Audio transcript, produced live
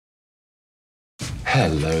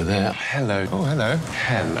Hello there. Hello. Oh, hello.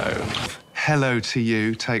 Hello. Hello to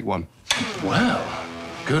you. Take one. Well,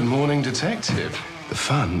 good morning, detective. The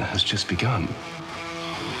fun has just begun.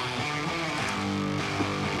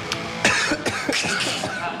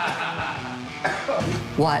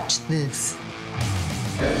 Watch this.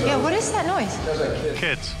 Yeah, what is that noise?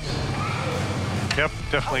 Kids. Yep,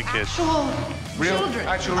 definitely kids. Real, children.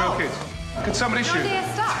 actual real kids. Could somebody How shoot? do they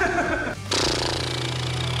stop?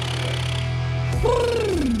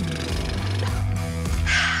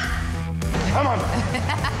 Come on.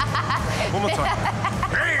 One more time.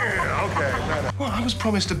 Okay. No. Well, I was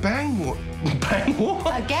promised a bang war. Bang war?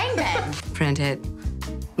 A gangbang. Print it.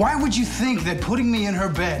 Why would you think that putting me in her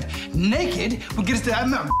bed naked would get us to... I'm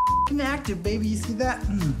not active, baby. You see that?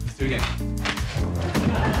 Let's do it again.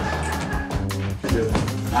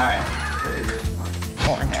 All right.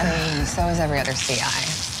 I mean, so is every other CI.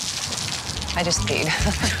 I just peed.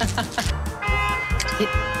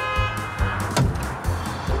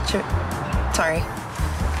 Sorry.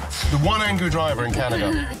 The one angry driver in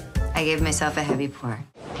Canada. I gave myself a heavy pour.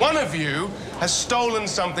 One of you has stolen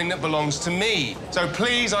something that belongs to me. So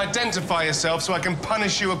please identify yourself so I can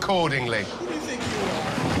punish you accordingly.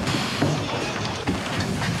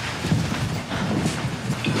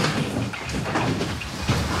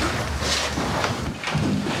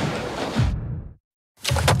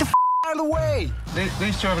 Out of the way!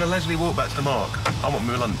 These two have allegedly walked back to the mark. I want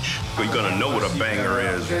my lunch. But you're gonna know what a banger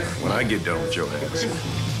is when I get done with your ass.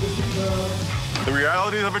 The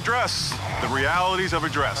realities of a dress. The realities of a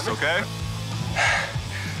dress, okay?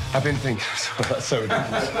 I've been thinking. That's so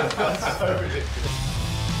ridiculous. That's so ridiculous.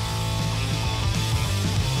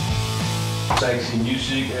 Sexy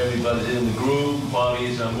music, everybody's in the groove,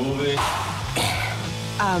 bodies are moving.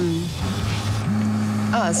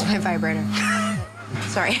 Oh, it's my vibrator.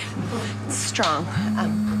 Sorry. It's strong.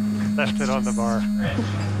 Left it on the bar.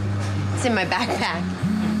 It's in my backpack.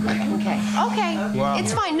 Okay. Okay. Wow.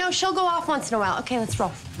 It's fine. No, she'll go off once in a while. Okay, let's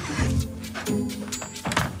roll.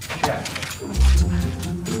 Yeah.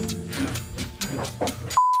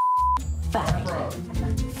 Fine.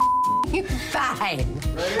 Fine.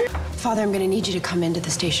 Father, I'm gonna need you to come into the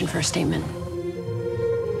station for a statement.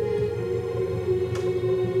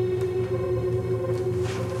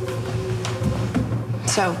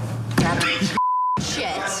 So,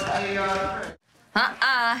 shit.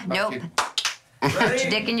 Nope. Put your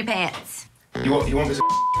dick in your pants. You want this?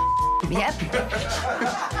 Yep.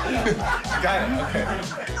 Got it. Okay.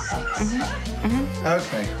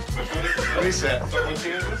 Okay. Reset.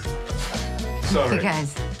 Sorry. You guys.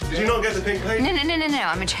 Did you not get the pink plate? No.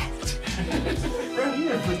 I'm a child.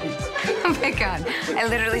 Oh my God. I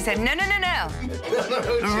literally said, no.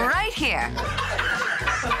 Right here.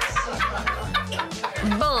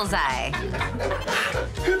 Bullseye.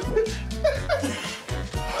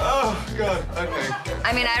 Oh, God. Okay.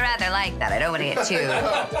 I mean, I rather like that. I don't want to get too...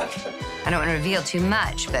 I don't want to reveal too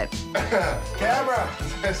much, but... Camera.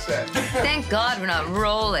 Set. Thank God we're not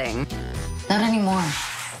rolling. Not anymore.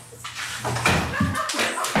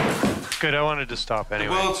 Good, I wanted to stop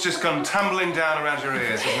anyway. The world's just gone tumbling down around your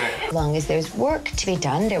ears, isn't it? As long as there's work to be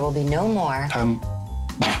done, there will be no more. Hummy.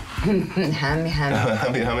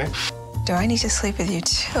 Hummy. Do I need to sleep with you,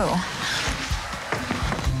 too?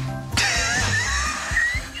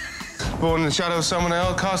 Born in the shadow of someone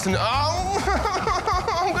else, casting... Oh!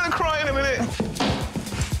 I'm gonna cry in a minute.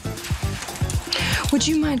 Would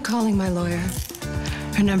you mind calling my lawyer?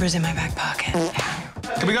 Her number's in my back pocket.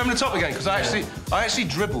 Can we go over the top again? Because I actually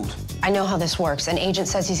dribbled. I know how this works. An agent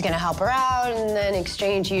says he's gonna help her out, and then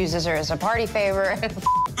Exchange uses her as a party favor. I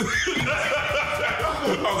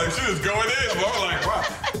was like, she was going in. I was like, wow.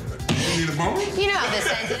 You need a moment? You know how this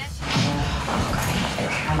ends.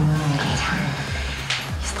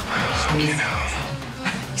 You know.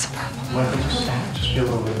 He's a purple. Just feel a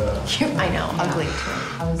little bit I know, ugly too.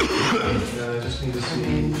 I just need to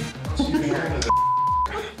see.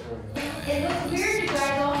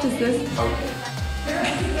 What is this?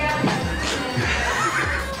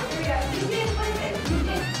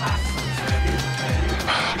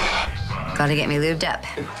 Gotta get me lubed up.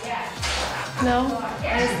 No?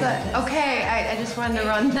 Okay, I just wanted to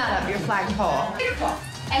run that up your flagpole. Beautiful.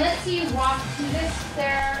 And let's see you walk to this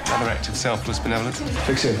there. Another act of selfless benevolence.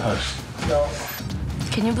 Fix it in post.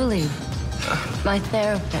 Can you believe? My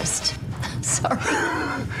therapist. Sorry.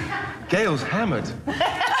 Gail's hammered.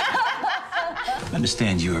 I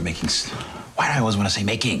understand you are making... Why do I always want to say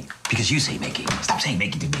making? Because you say making. Stop saying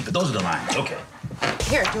making to me, but those are the lines. Okay.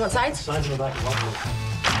 Here, do you want sides? Signs in the back.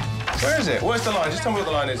 Where is it? Where's the line? Just tell me what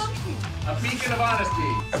the line is. A beacon of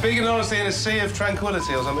honesty. A beacon of honesty in a sea of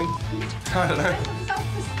tranquility or something? I don't know.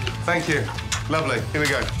 Thank you. Lovely. Here we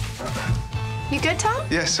go. You good, Tom?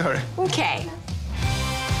 Yes, sorry. Okay.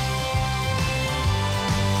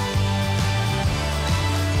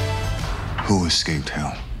 Who escaped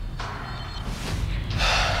hell?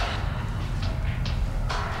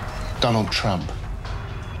 Donald Trump.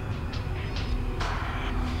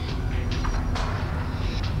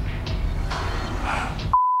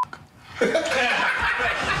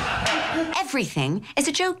 Everything is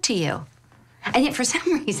a joke to you. And yet for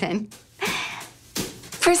some reason,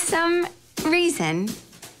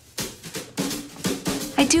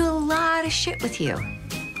 I do a lot of shit with you.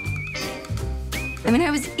 I mean,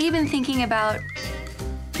 I was even thinking about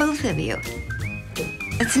both of you.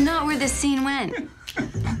 It's not where this scene went.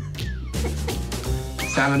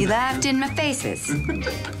 You laughed in my faces.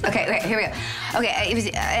 Okay, wait, here we go. Okay, it was,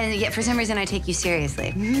 and yet for some reason I take you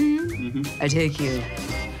seriously. I take you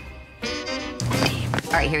deep.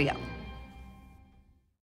 All right, here we go.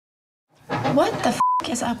 What the f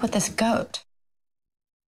is up with this goat?